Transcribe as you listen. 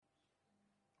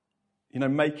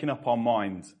Making up our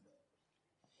mind,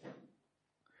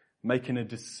 making a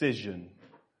decision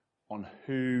on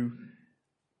who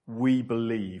we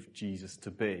believe Jesus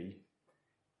to be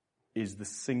is the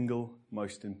single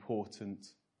most important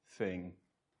thing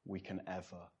we can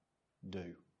ever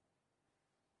do.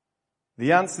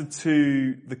 The answer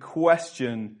to the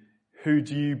question, who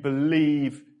do you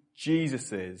believe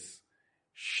Jesus is,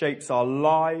 shapes our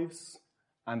lives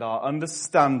and our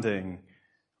understanding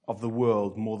of the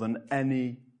world more than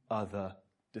any other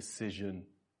decision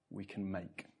we can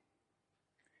make.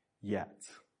 Yet,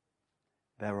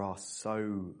 there are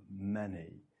so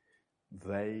many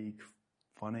vague,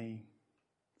 funny,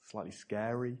 slightly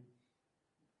scary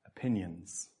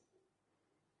opinions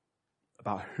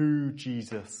about who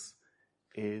Jesus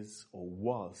is or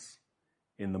was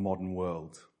in the modern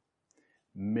world.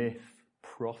 Myth,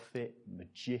 prophet,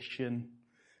 magician,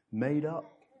 made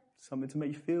up, something to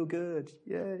make you feel good,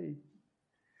 yay.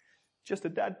 Just a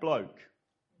dead bloke.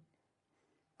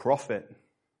 Prophet.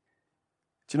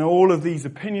 Do you know, all of these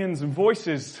opinions and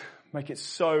voices make it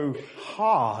so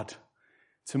hard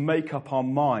to make up our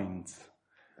minds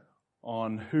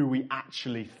on who we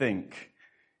actually think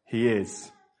he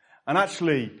is. And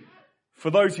actually, for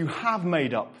those who have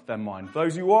made up their mind,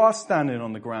 those who are standing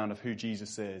on the ground of who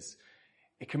Jesus is,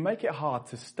 it can make it hard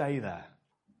to stay there,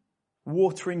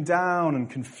 watering down and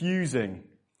confusing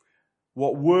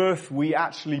what worth we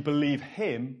actually believe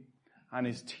him and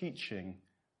his teaching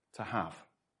to have.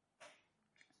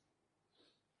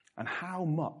 And how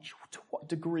much, to what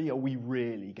degree are we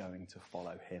really going to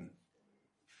follow him?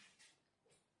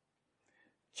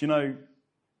 Do you know,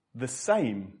 the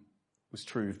same was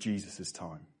true of Jesus'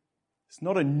 time. It's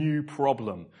not a new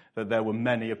problem that there were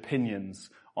many opinions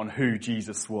on who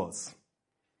Jesus was.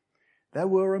 There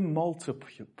were a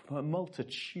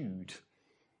multitude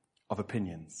of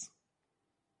opinions.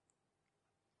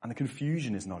 And the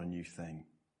confusion is not a new thing.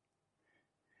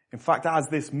 In fact, as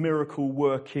this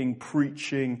miracle-working,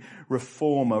 preaching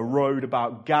reformer rode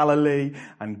about Galilee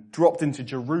and dropped into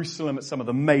Jerusalem at some of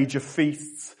the major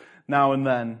feasts now and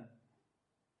then,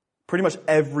 pretty much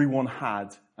everyone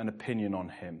had an opinion on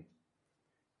him.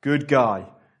 Good guy,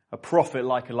 a prophet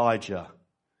like Elijah,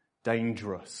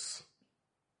 dangerous,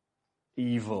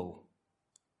 evil,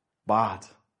 bad.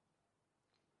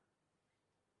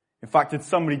 In fact, had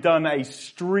somebody done a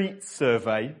street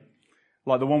survey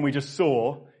like the one we just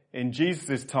saw in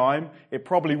Jesus' time, it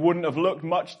probably wouldn't have looked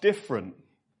much different.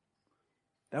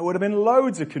 There would have been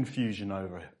loads of confusion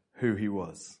over who he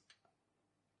was.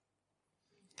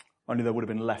 Only there would have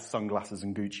been less sunglasses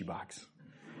and Gucci bags.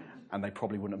 And they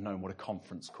probably wouldn't have known what a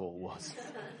conference call was.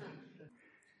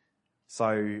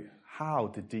 So how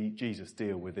did Jesus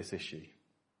deal with this issue?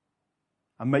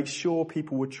 And make sure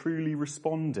people were truly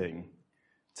responding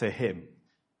to him,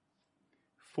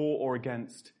 for or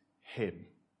against him,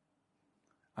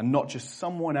 and not just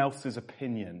someone else's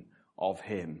opinion of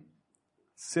him.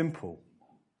 Simple.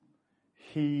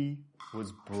 He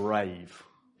was brave.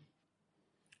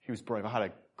 He was brave. I had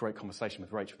a great conversation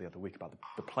with Rachel the other week about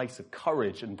the place of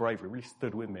courage and bravery. It really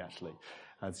stood with me, actually,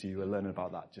 as you were learning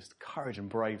about that. Just courage and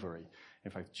bravery.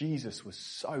 In fact, Jesus was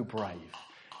so brave.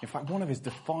 In fact, one of his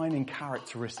defining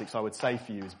characteristics, I would say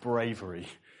for you, is bravery.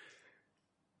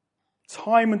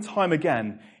 Time and time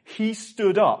again, he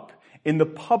stood up in the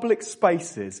public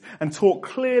spaces and talked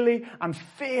clearly and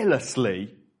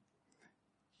fearlessly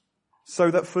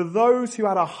so that for those who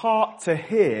had a heart to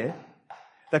hear,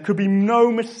 there could be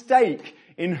no mistake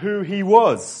in who he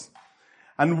was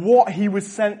and what he was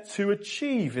sent to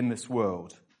achieve in this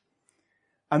world.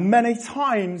 And many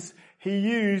times he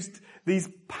used these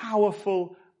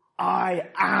powerful I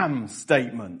am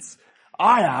statements.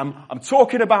 I'm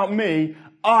talking about me,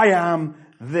 I am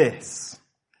this.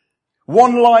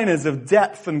 One-liners of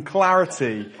depth and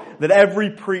clarity that every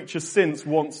preacher since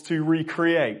wants to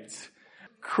recreate.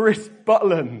 Chris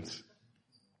Butland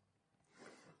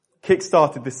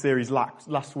kick-started this series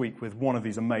last week with one of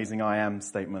these amazing I am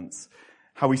statements.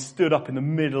 How he stood up in the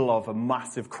middle of a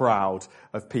massive crowd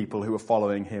of people who were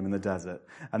following him in the desert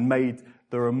and made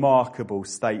the remarkable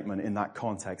statement in that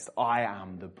context, I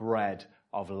am the bread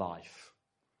of life.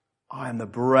 I am the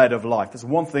bread of life. There's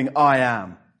one thing I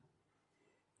am.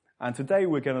 And today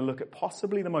we're going to look at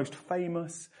possibly the most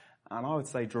famous and I would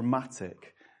say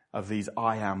dramatic of these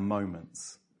I am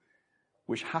moments,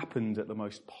 which happened at the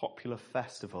most popular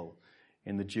festival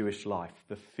in the Jewish life,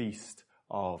 the Feast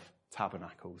of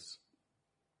Tabernacles.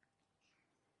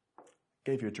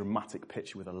 Gave you a dramatic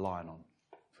picture with a lion on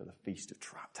for the Feast of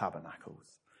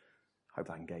Tabernacles. Hope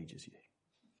that engages you.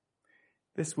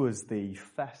 This was the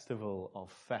festival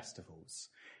of festivals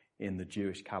in the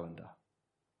Jewish calendar,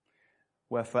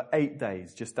 where for 8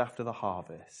 days, just after the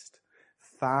harvest,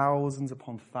 thousands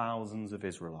upon thousands of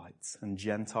Israelites and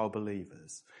Gentile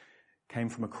believers came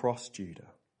from across Judah,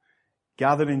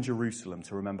 gathered in Jerusalem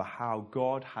to remember how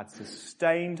God had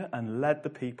sustained and led the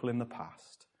people in the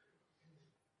past,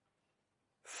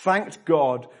 thanked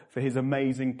God for his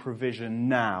amazing provision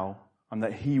now and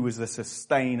that he was the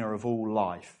sustainer of all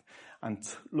life, and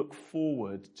look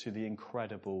forward to the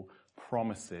incredible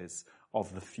promises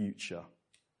of the future.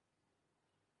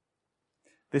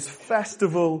 This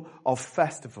festival of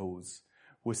festivals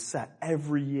was set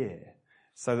every year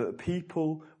so that the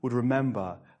people would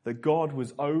remember that God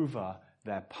was over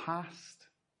their past,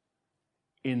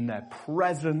 in their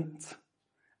present,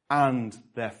 and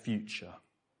their future.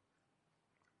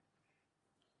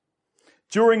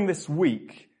 During this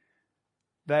week,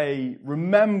 they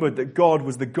remembered that God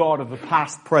was the God of the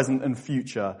past, present, and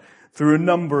future through a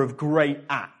number of great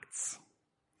acts.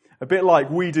 A bit like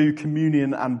we do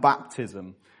communion and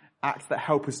baptism, acts that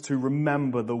help us to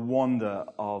remember the wonder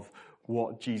of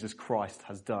what Jesus Christ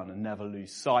has done and never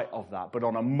lose sight of that. But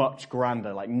on a much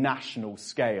grander, like national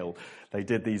scale, they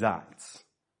did these acts.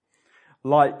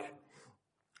 Like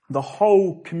the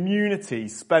whole community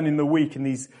spending the week in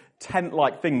these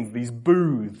tent-like things, these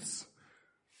booths,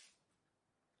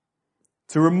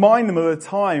 to remind them of a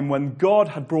time when God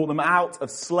had brought them out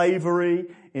of slavery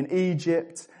in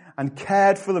Egypt and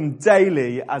cared for them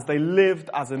daily as they lived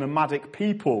as a nomadic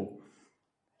people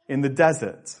in the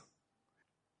desert,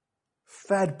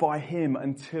 fed by him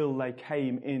until they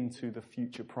came into the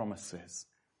future promises.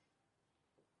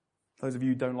 Those of you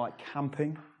who don't like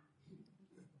camping,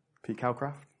 Pete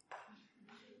Calcraft,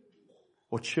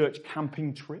 or church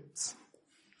camping trips,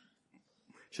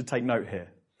 should take note here.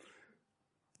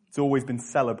 It's always been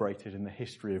celebrated in the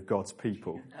history of God's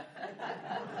people.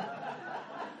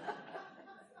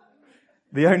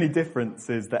 The only difference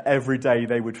is that every day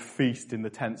they would feast in the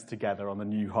tents together on the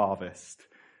new harvest,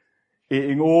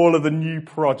 eating all of the new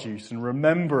produce and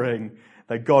remembering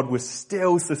that God was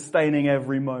still sustaining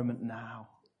every moment now.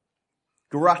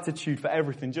 Gratitude for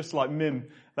everything, just like Mim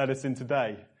led us in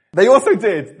today. They also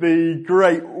did the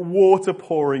great water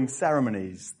pouring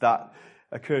ceremonies that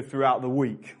occurred throughout the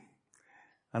week.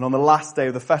 And on the last day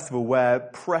of the festival, where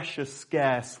precious,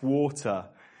 scarce water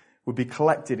would be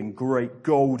collected in great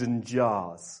golden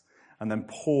jars and then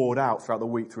poured out throughout the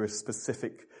week through a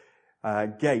specific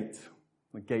gate,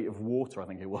 the gate of water, I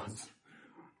think it was.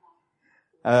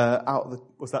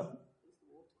 What's that?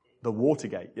 The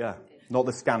Watergate, yeah. Not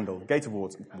the scandal. Gate of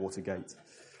Watergate.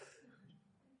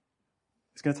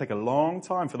 It's going to take a long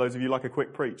time for those of you like a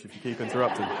quick preach if you keep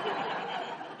interrupting.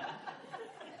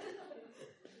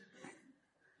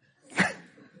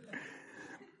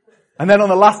 And then on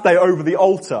the last day over the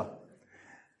altar,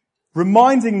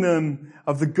 reminding them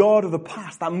of the God of the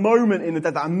past, that moment in the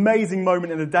desert, that amazing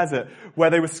moment in the desert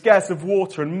where they were scarce of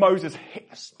water and Moses hit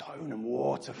a stone and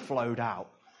water flowed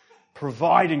out,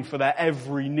 providing for their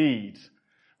every need,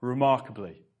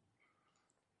 remarkably.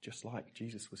 Just like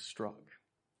Jesus was struck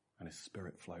and his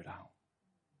spirit flowed out.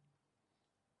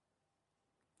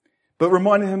 But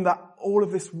reminding him that all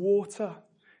of this water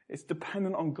is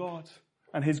dependent on God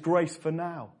and his grace for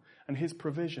now. And his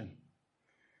provision.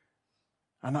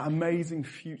 And that amazing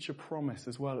future promise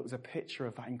as well. It was a picture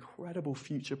of that incredible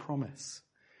future promise.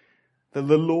 That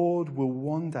the Lord will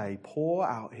one day pour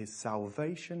out his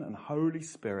salvation and Holy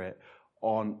Spirit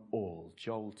on all.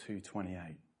 Joel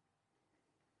 2:28.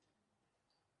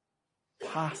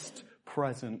 Past,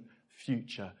 present,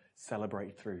 future,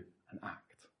 celebrated through an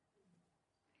act.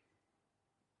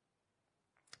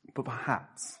 But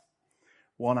perhaps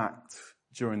one act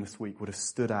during this week would have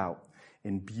stood out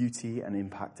in beauty and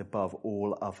impact above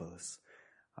all others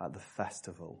at the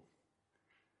festival,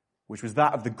 which was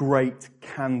that of the great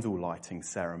candle lighting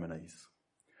ceremonies,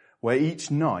 where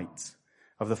each night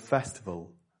of the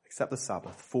festival, except the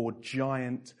Sabbath, 4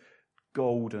 giant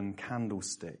golden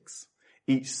candlesticks,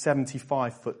 each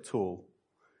 75-foot tall,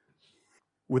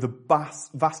 with a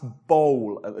vast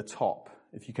bowl at the top,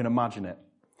 if you can imagine it,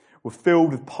 were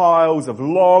filled with piles of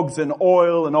logs and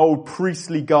oil and old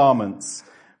priestly garments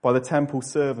by the temple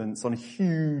servants on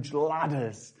huge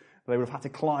ladders they would have had to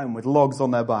climb with logs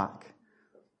on their back.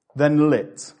 Then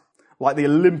lit, like the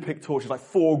Olympic torches, like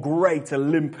 4 great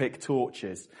Olympic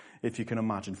torches, if you can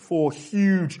imagine. 4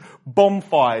 huge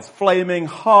bonfires flaming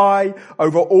high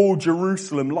over all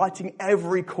Jerusalem, lighting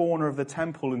every corner of the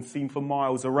temple and seen for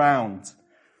miles around.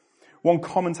 One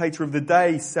commentator of the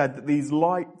day said that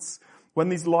when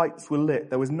these lights were lit,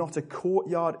 there was not a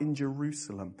courtyard in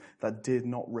Jerusalem that did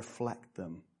not reflect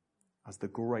them as the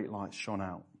great lights shone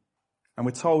out. And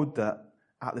we're told that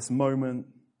at this moment,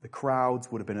 the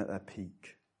crowds would have been at their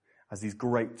peak as these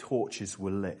great torches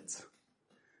were lit,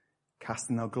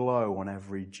 casting their glow on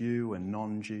every Jew and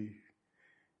non-Jew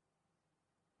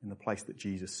in the place that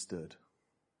Jesus stood.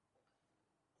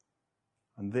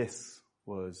 And this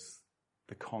was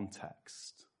the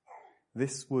context.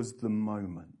 This was the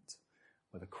moment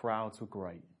where the crowds were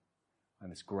great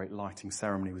and this great lighting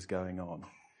ceremony was going on,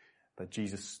 that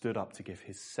Jesus stood up to give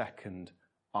his second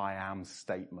I am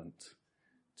statement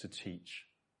to teach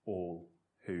all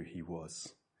who he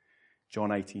was. John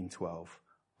 18:12.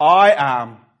 I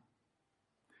am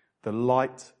the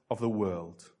light of the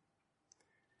world.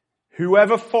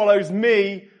 Whoever follows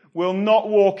me will not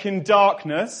walk in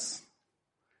darkness,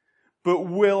 but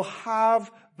will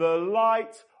have the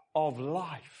light of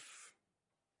life.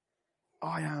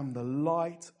 I am the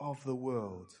light of the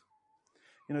world.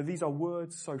 You know, these are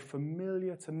words so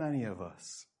familiar to many of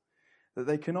us that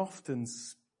they can often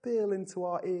spill into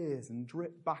our ears and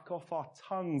drip back off our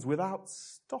tongues without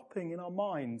stopping in our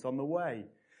minds on the way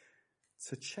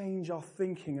to change our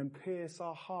thinking and pierce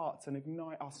our hearts and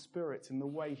ignite our spirits in the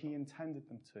way he intended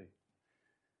them to.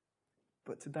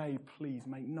 But today, please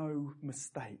make no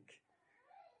mistake.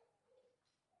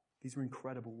 These are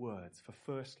incredible words. For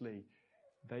firstly,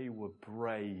 they were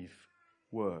brave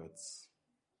words,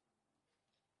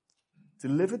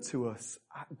 delivered to us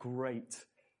at great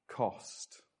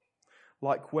cost.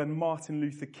 Like when Martin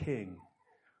Luther King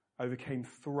overcame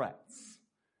threats,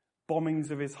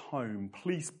 bombings of his home,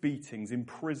 police beatings,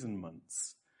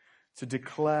 imprisonments, to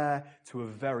declare to a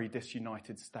very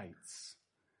disunited states,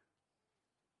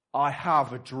 I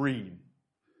have a dream.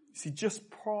 See, just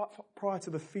prior to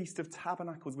the Feast of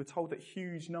Tabernacles, we're told that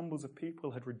huge numbers of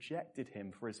people had rejected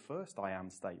him for his first I am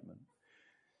statement.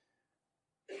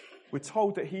 We're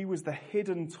told that he was the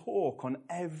hidden talk on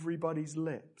everybody's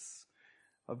lips.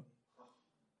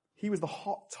 He was the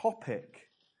hot topic.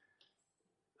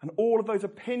 And all of those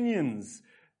opinions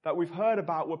that we've heard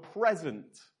about were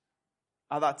present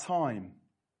at that time.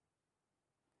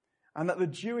 And that the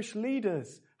Jewish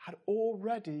leaders had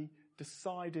already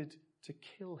decided to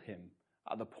kill him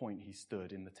at the point he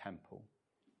stood in the temple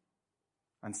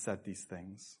and said these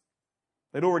things.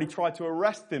 They'd already tried to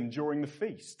arrest him during the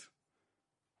feast.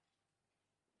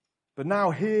 But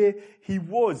now here he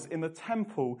was in the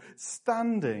temple,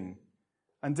 standing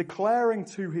and declaring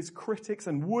to his critics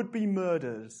and would-be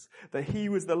murderers that he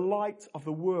was the light of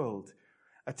the world,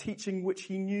 a teaching which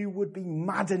he knew would be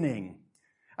maddening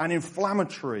and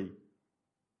inflammatory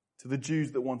to the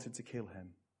Jews that wanted to kill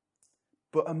him.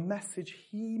 But a message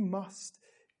he must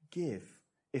give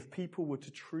if people were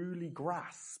to truly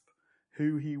grasp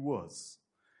who he was,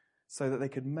 so that they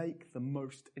could make the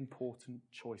most important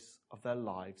choice of their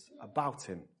lives about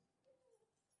him.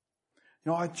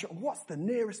 You know, what's the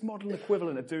nearest modern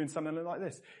equivalent of doing something like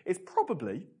this? It's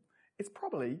probably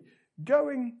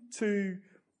going to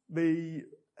the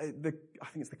I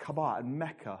think it's the Kaaba in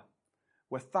Mecca,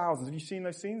 where thousands, have you seen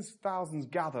those scenes? Thousands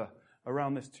gather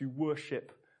around this to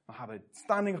worship Muhammad,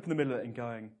 standing up in the middle of it and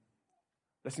going,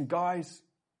 listen guys,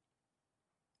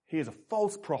 he is a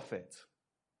false prophet.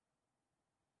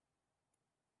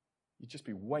 You'd just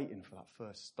be waiting for that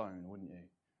first stone, wouldn't you?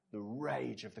 The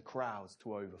rage of the crowds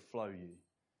to overflow you.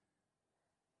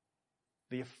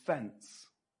 The offense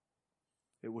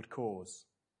it would cause.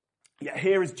 Yet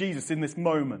here is Jesus in this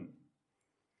moment,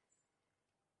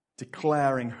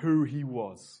 declaring who he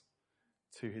was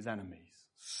to his enemies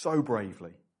so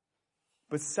bravely.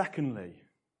 But secondly,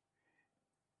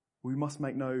 we must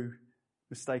make no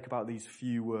mistake about these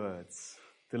few words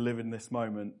delivered in this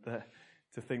moment,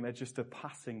 to think they're just a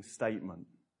passing statement.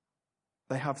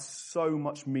 They have so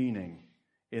much meaning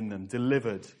in them,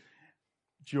 delivered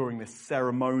during this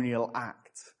ceremonial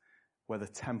act where the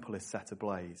temple is set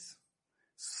ablaze.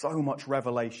 So much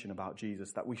revelation about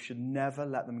Jesus that we should never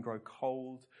let them grow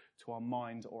cold to our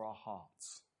mind or our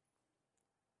hearts.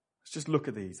 Let's just look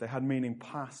at these. They had meaning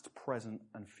past, present,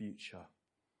 and future.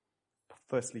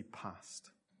 Firstly, past.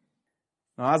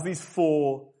 Now, as these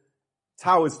four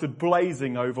towers stood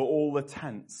blazing over all the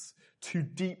tents, two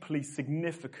deeply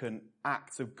significant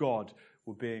acts of God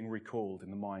were being recalled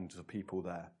in the minds of people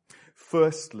there.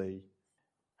 Firstly,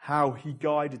 how he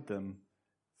guided them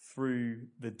through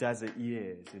the desert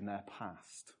years in their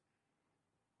past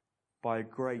by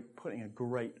putting a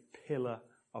great pillar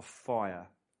of fire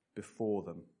before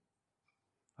them.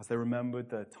 As they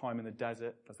remembered their time in the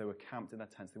desert, as they were camped in their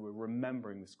tents, they were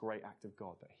remembering this great act of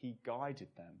God, that he guided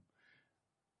them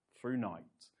through night,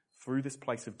 through this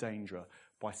place of danger,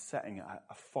 by setting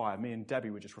a fire. Me and Debbie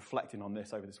were just reflecting on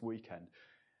this over this weekend.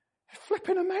 It's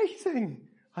flipping amazing.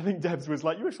 I think Debs was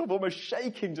like, you were sort of almost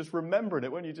shaking just remembering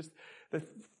it, weren't you? Just the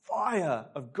fire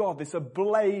of God, this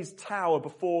ablaze tower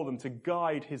before them to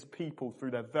guide his people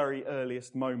through their very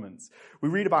earliest moments. We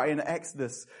read about it in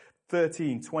Exodus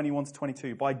 13, 21 to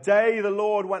 22. By day the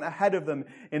Lord went ahead of them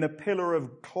in a pillar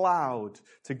of cloud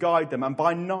to guide them, and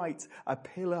by night a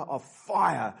pillar of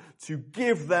fire to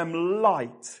give them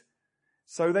light,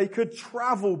 so they could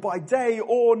travel by day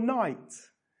or night.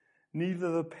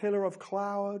 Neither the pillar of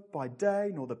cloud by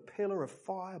day nor the pillar of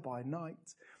fire by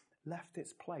night left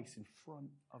its place in front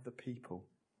of the people.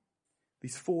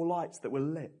 These four lights that were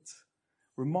lit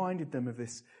reminded them of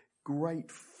this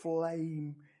great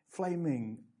flaming,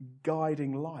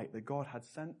 guiding light that God had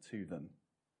sent to them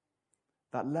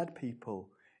that led people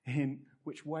in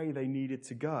which way they needed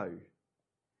to go.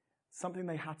 Something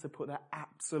they had to put their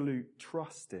absolute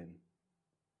trust in.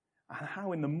 And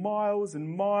how in the miles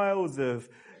and miles of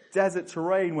desert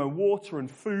terrain where water and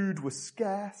food were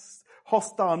scarce,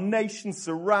 hostile nations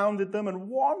surrounded them, and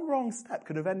one wrong step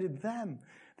could have ended them,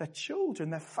 their children,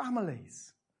 their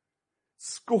families,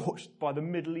 scorched by the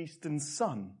Middle Eastern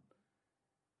sun.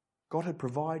 God had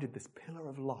provided this pillar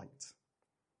of light.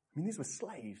 I mean, these were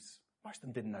slaves. Most of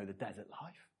them didn't know the desert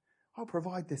life. I'll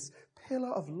provide this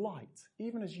pillar of light,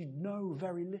 even as you know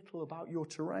very little about your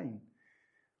terrain.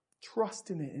 Trust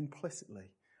in it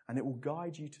implicitly, and it will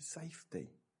guide you to safety.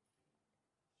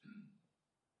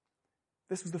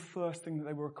 This was the first thing that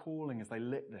they were recalling as they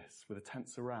lit this with the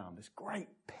tents around, this great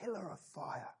pillar of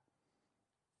fire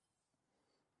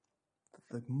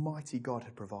that the mighty God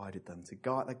had provided them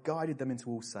that guided them into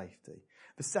all safety.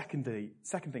 The second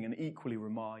thing, and equally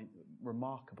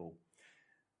remarkable,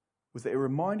 was that it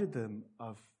reminded them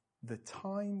of the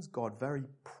times God's very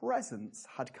presence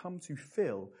had come to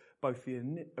fill both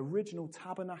the original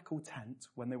tabernacle tent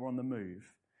when they were on the move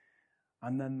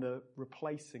and then the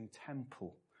replacing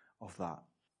temple of that.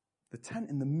 The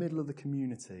tent in the middle of the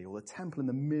community, or the temple in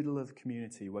the middle of the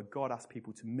community where God asked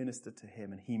people to minister to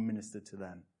him and he ministered to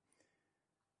them.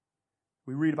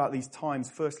 We read about these times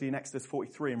firstly in Exodus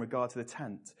 43 in regard to the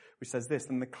tent, which says this: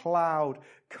 "And the cloud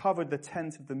covered the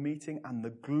tent of the meeting, and the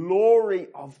glory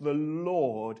of the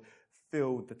Lord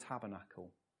filled the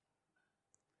tabernacle."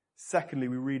 Secondly,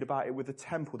 we read about it with the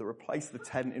temple that replaced the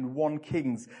tent in 1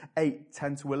 Kings 8,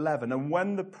 10 to 11. "And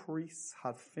when the priests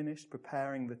had finished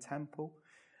preparing the temple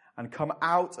and come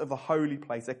out of the holy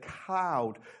place, a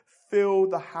cloud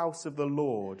filled the house of the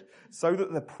Lord, so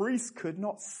that the priests could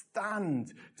not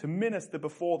stand to minister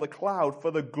before the cloud, for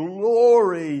the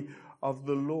glory of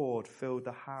the Lord filled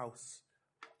the house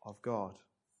of God."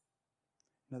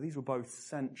 Now, these were both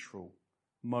central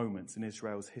moments in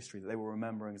Israel's history that they were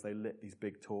remembering as they lit these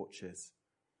big torches.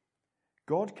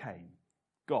 God came,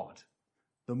 God,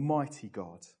 the mighty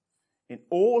God, in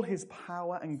all his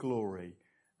power and glory,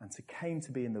 and came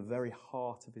to be in the very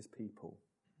heart of his people,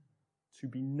 to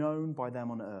be known by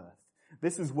them on earth.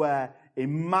 This is where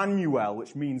Emmanuel,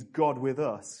 which means God with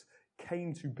us,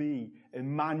 came to be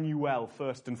Emmanuel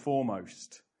first and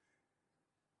foremost.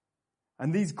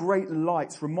 And these great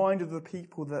lights reminded the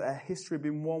people that their history had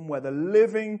been one where the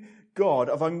living God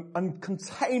of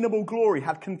uncontainable glory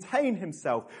had contained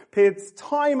himself, pierced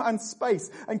time and space,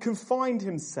 and confined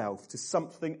himself to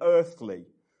something earthly.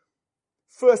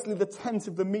 Firstly, the tent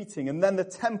of the meeting, and then the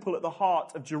temple at the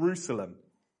heart of Jerusalem.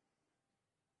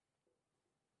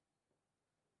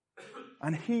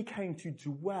 And he came to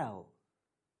dwell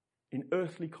in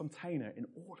earthly container in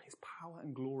all his power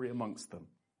and glory amongst them.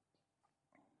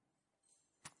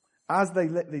 As they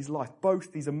lit these lights,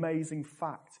 both these amazing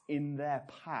facts in their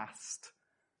past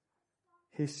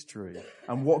history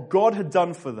and what God had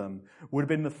done for them would have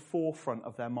been the forefront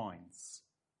of their minds.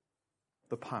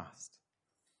 The past.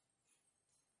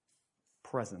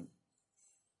 Present.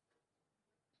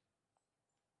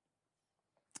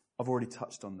 I've already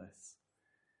touched on this.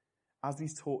 As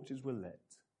these torches were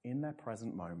lit, in their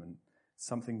present moment,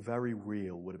 something very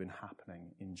real would have been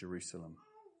happening in Jerusalem.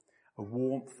 A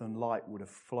warmth and light would have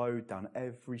flowed down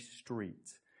every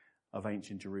street of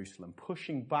ancient Jerusalem,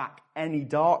 pushing back any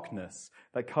darkness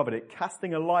that covered it,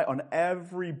 casting a light on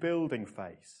every building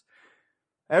face,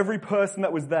 every person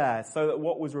that was there, so that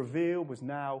what was concealed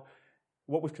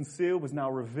was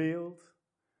now revealed,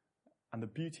 and the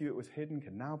beauty that was hidden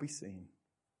can now be seen.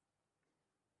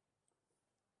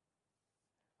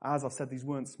 As I've said, these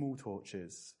weren't small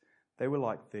torches. They were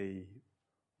like the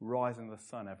rising of the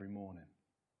sun every morning.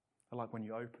 They're like when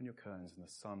you open your curtains and the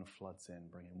sun floods in,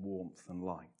 bringing warmth and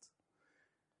light.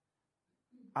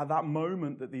 At that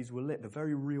moment that these were lit, the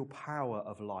very real power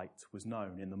of light was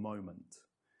known in the moment,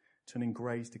 turning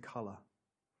greys to colour,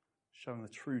 showing the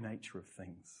true nature of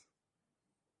things.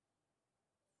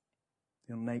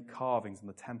 The ornate carvings in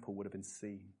the temple would have been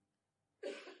seen.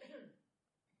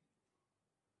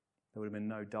 There would have been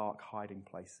no dark hiding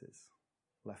places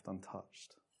left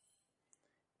untouched.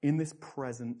 In this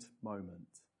present moment,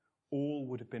 all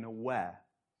would have been aware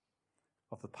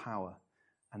of the power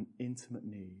and intimate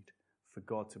need for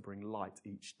God to bring light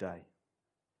each day.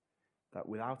 That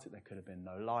without it there could have been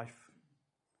no life,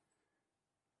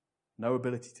 no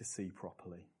ability to see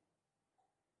properly.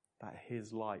 That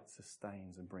his light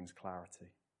sustains and brings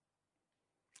clarity.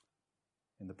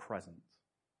 In the present,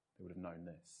 they would have known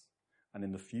this. And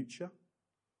in the future,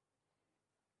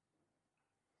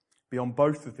 beyond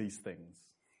both of these things,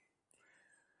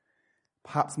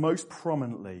 perhaps most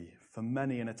prominently for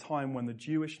many in a time when the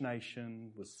Jewish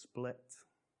nation was split,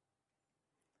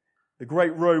 the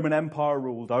great Roman Empire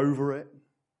ruled over it,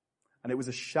 and it was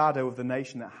a shadow of the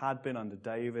nation that had been under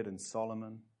David and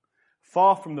Solomon,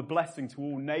 far from the blessing to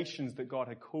all nations that God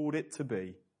had called it to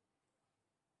be.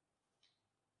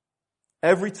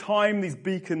 Every time these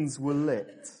beacons were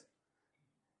lit,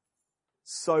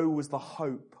 so was the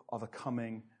hope of a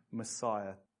coming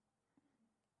Messiah,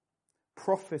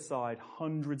 prophesied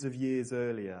hundreds of years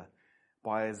earlier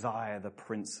by Isaiah, the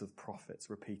Prince of Prophets,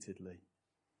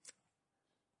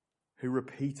 who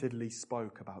repeatedly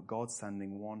spoke about God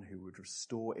sending one who would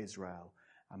restore Israel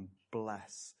and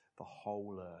bless the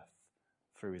whole earth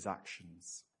through his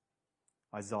actions.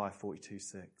 Isaiah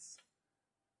 42:6,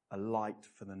 a light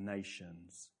for the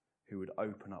nations who would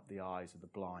open up the eyes of the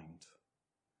blind.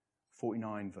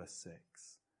 49 verse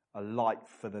 6, a light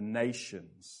for the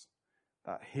nations,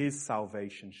 that his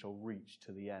salvation shall reach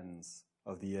to the ends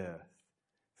of the earth.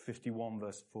 51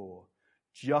 verse 4,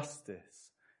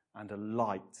 justice and a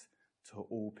light to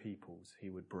all peoples he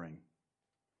would bring.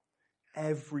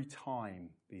 Every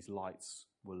time these lights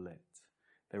were lit,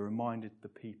 they reminded the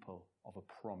people of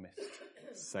a promised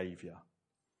Saviour,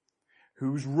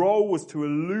 whose role was to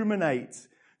illuminate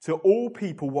to all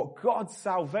people what God's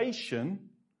salvation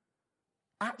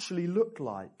actually looked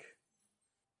like.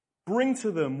 Bring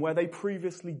to them where they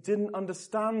previously didn't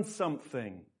understand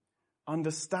something,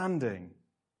 understanding.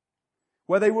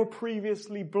 Where they were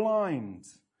previously blind,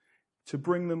 to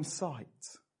bring them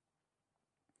sight.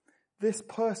 This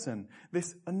person,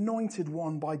 this anointed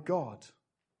one by God,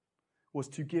 was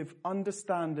to give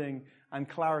understanding and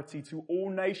clarity to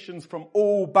all nations from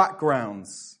all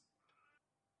backgrounds.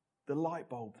 The light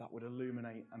bulb that would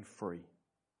illuminate and free.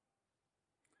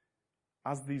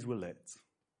 As these were lit,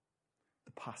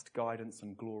 the past guidance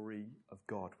and glory of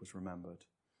God was remembered.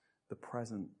 The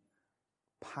present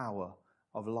power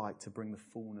of light to bring the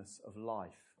fullness of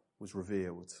life was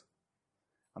revealed.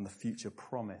 And the future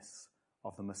promise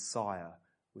of the Messiah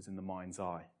was in the mind's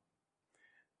eye.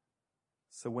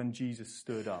 So when Jesus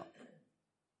stood up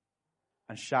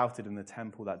and shouted in the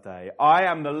temple that day, "I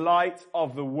am the light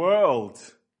of the world.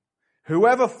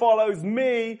 Whoever follows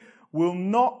me will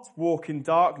not walk in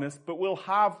darkness, but will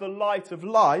have the light of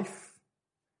life,"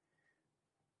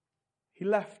 he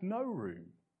left no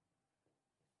room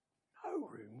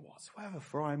whatsoever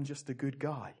for "I am just a good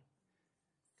guy.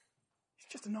 He's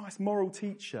just a nice moral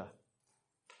teacher.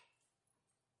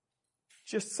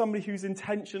 Just somebody whose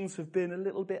intentions have been a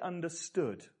little bit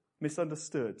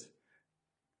misunderstood.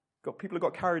 People have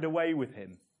got carried away with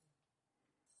him."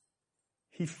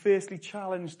 He fiercely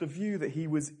challenged the view that he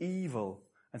was evil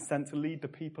and sent to lead the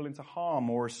people into harm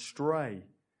or astray,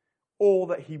 or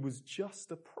that he was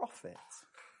just a prophet.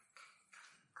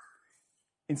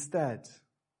 Instead,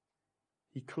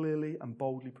 he clearly and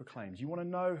boldly proclaims, "You want to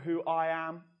know who I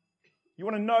am? You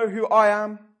want to know who I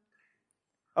am?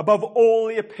 Above all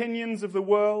the opinions of the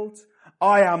world,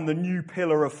 I am the new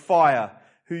pillar of fire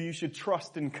who you should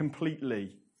trust in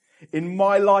completely. In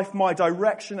my life, my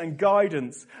direction and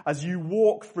guidance as you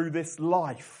walk through this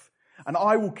life. And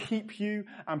I will keep you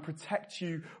and protect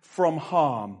you from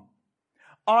harm.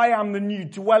 I am the new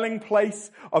dwelling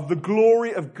place of the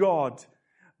glory of God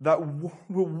that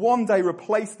will one day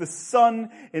replace the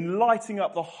sun in lighting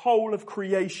up the whole of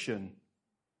creation.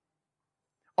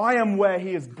 I am where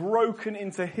he has broken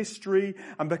into history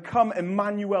and become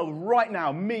Emmanuel right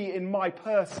now, me in my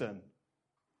person,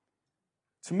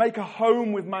 to make a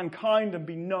home with mankind and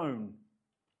be known.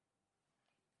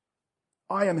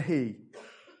 I am he.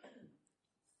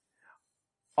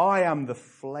 I am the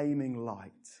flaming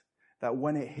light that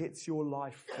when it hits your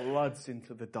life floods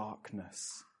into the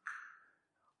darkness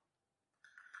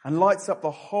and lights up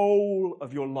the whole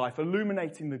of your life,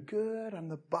 illuminating the good and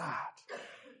the bad.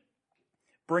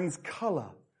 Brings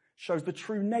colour, shows the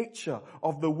true nature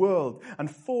of the world and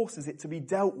forces it to be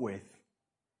dealt with.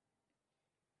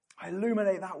 I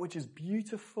illuminate that which is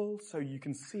beautiful so you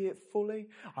can see it fully.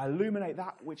 I illuminate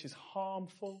that which is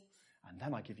harmful, and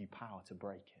then I give you power to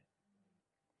break it.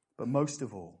 But most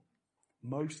of all,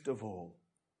 most of all,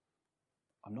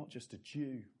 I'm not just a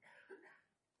Jew.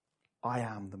 I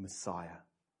am the Messiah.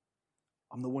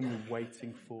 I'm the one you're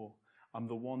waiting for. I'm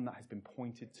the one that has been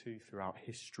pointed to throughout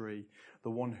history, the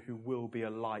one who will be a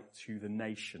light to the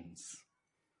nations.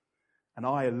 And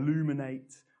I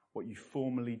illuminate what you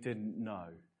formerly didn't know,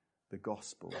 the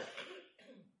gospel.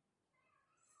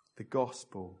 The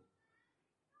gospel,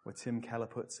 where Tim Keller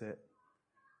puts it,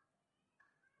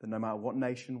 that no matter what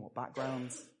nation, what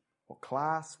backgrounds, what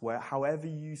class, however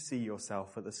you see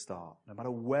yourself at the start, no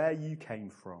matter where you came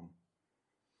from,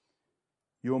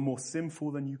 you are more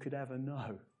sinful than you could ever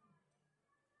know,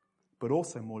 but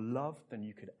also more loved than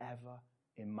you could ever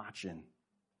imagine.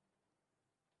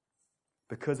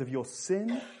 Because of your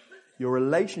sin, your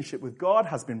relationship with God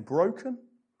has been broken,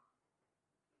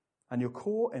 and you're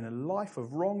caught in a life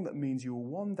of wrong that means you will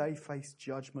one day face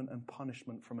judgment and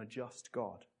punishment from a just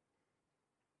God.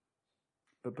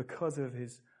 But because of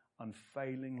his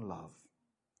unfailing love,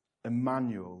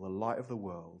 Emmanuel, the light of the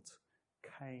world,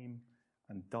 came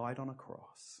and died on a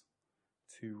cross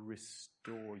to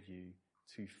restore you,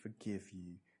 to forgive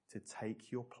you, to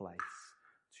take your place,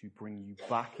 to bring you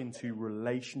back into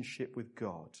relationship with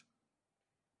God,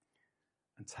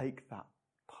 and take that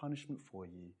punishment for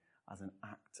you as an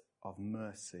act of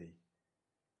mercy.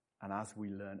 And as we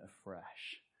learn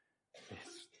afresh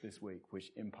this week,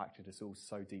 which impacted us all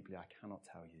so deeply, I cannot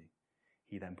tell you,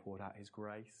 he then poured out his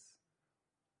grace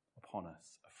upon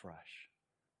us afresh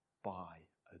by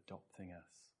adopting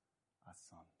us as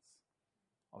sons.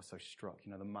 I was so struck,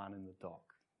 the man in the dock.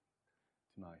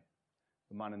 Do you know?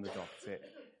 The man in the dock,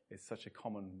 it's such a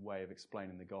common way of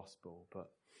explaining the gospel, but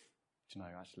do you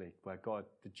know, actually, where God,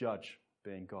 the judge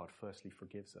being God, firstly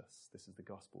forgives us. This is the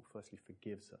gospel, firstly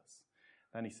forgives us.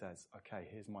 Then he says, okay,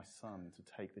 here's my son to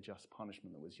take the just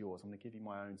punishment that was yours. I'm going to give you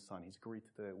my own son. He's agreed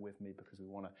to do it with me because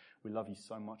we love you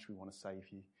so much. We want to save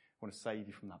you. We want to save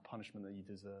you from that punishment that you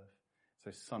deserve.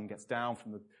 So his son gets down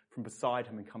from beside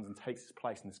him and comes and takes his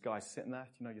place. And this guy's sitting there.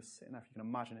 You're sitting there. If you can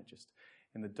imagine it, just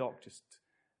in the dock, just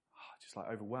like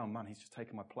overwhelmed. Man, he's just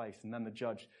taken my place. And then the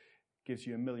judge gives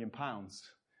you £1 million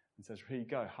and says, here you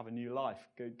go. Have a new life.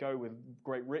 Go with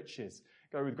great riches.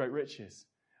 Go with great riches.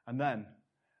 And then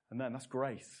that's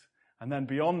grace. And then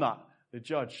beyond that, the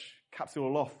judge caps it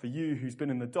all off for you who's been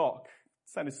in the dock,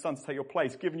 sent his son to take your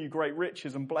place, given you great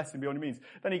riches and blessing beyond your means.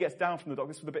 Then he gets down from the dock.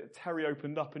 This was the bit that Terry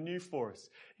opened up anew for us.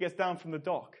 He gets down from the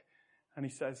dock and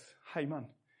he says, hey man,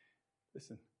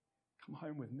 listen, come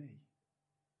home with me.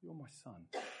 You're my son.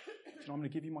 I'm going to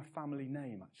give you my family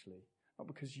name, actually. Not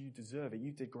because you deserve it.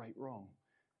 You did great wrong.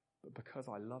 But because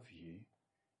I love you,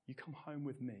 you come home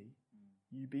with me.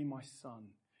 You be my son.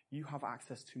 You have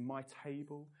access to my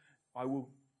table. I will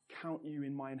count you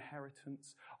in my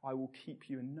inheritance. I will keep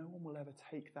you, and no one will ever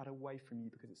take that away from you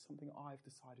because it's something I've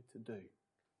decided to do.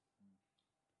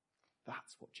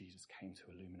 That's what Jesus came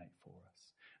to illuminate for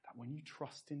us. That when you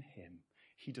trust in him,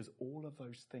 he does all of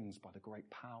those things by the great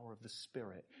power of the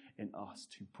Spirit in us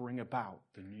to bring about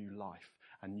the new life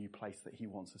and new place that he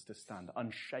wants us to stand,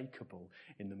 unshakable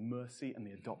in the mercy and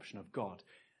the adoption of God.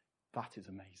 That is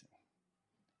amazing.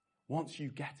 Once you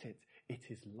get it, it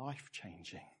is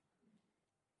life-changing.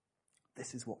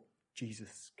 This is what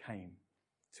Jesus came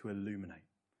to illuminate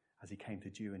as he came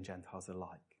to Jew and Gentiles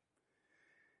alike.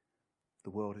 The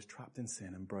world is trapped in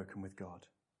sin and broken with God,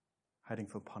 heading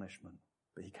for punishment,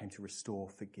 but he came to restore,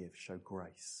 forgive, show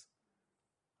grace,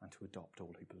 and to adopt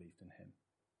all who believed in him.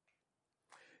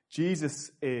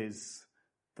 Jesus is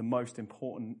the most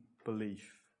important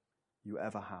belief you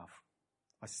ever have.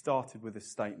 I started with this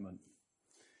statement.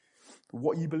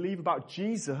 What you believe about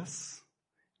Jesus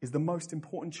is the most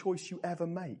important choice you ever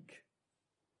make.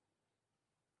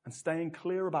 And staying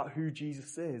clear about who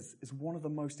Jesus is one of the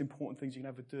most important things you can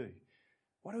ever do.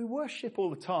 Why do we worship all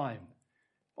the time?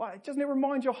 Why, doesn't it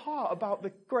remind your heart about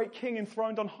the great King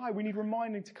enthroned on high? We need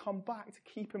reminding to come back, to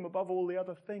keep him above all the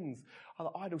other things, other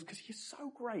idols, because he's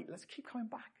so great. Let's keep coming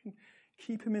back and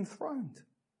keep him enthroned.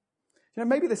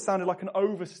 Maybe this sounded like an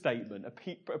overstatement,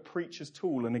 a preacher's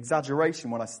tool, an exaggeration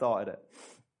when I started it.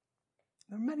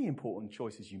 There are many important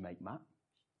choices you make, Matt.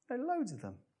 There are loads of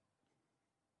them.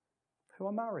 Who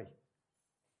I marry.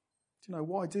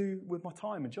 What I do with my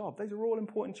time and job. Those are all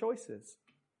important choices.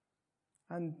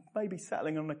 And maybe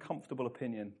settling on a comfortable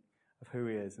opinion of who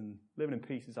he is and living in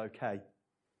peace is okay.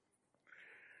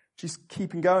 Just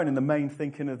keeping going in the main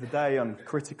thinking of the day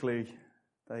uncritically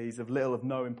that he's of little of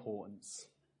no importance.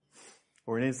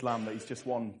 Or in Islam that he's just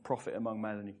one prophet among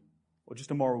many. Or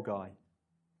just a moral guy.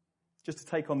 Just to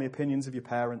take on the opinions of your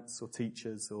parents or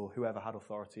teachers or whoever had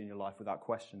authority in your life without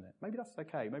questioning it. Maybe that's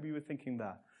okay. Maybe you were thinking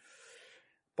that.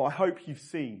 But I hope you've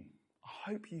seen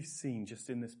I hope you've seen just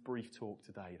in this brief talk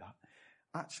today that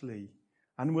actually,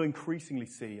 and we'll increasingly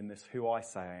see in this Who I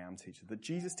Say I Am teacher, that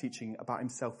Jesus' teaching about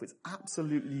himself is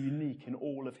absolutely unique in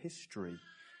all of history.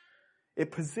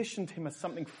 It positioned him as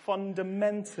something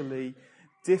fundamentally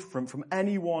different from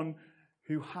anyone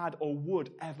who had or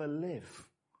would ever live.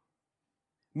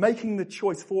 Making the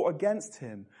choice for or against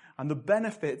him and the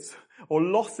benefits or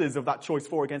losses of that choice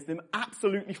for or against him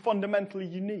absolutely fundamentally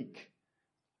unique.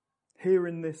 Here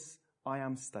in this I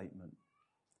am statement,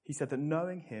 he said that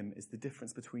knowing him is the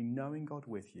difference between knowing God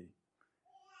with you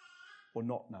or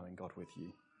not knowing God with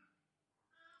you.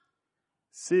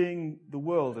 Seeing the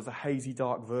world as a hazy,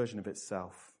 dark version of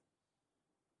itself.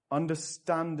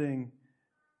 Understanding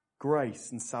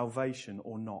grace and salvation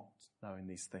or not knowing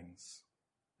these things.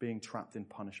 Being trapped in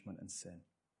punishment and sin.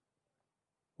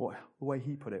 The way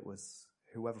he put it was,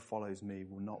 whoever follows me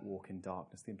will not walk in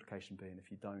darkness. The implication being,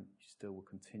 if you don't, you still will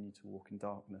continue to walk in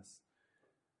darkness.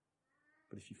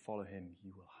 But if you follow him,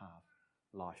 you will have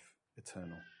life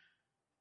eternal.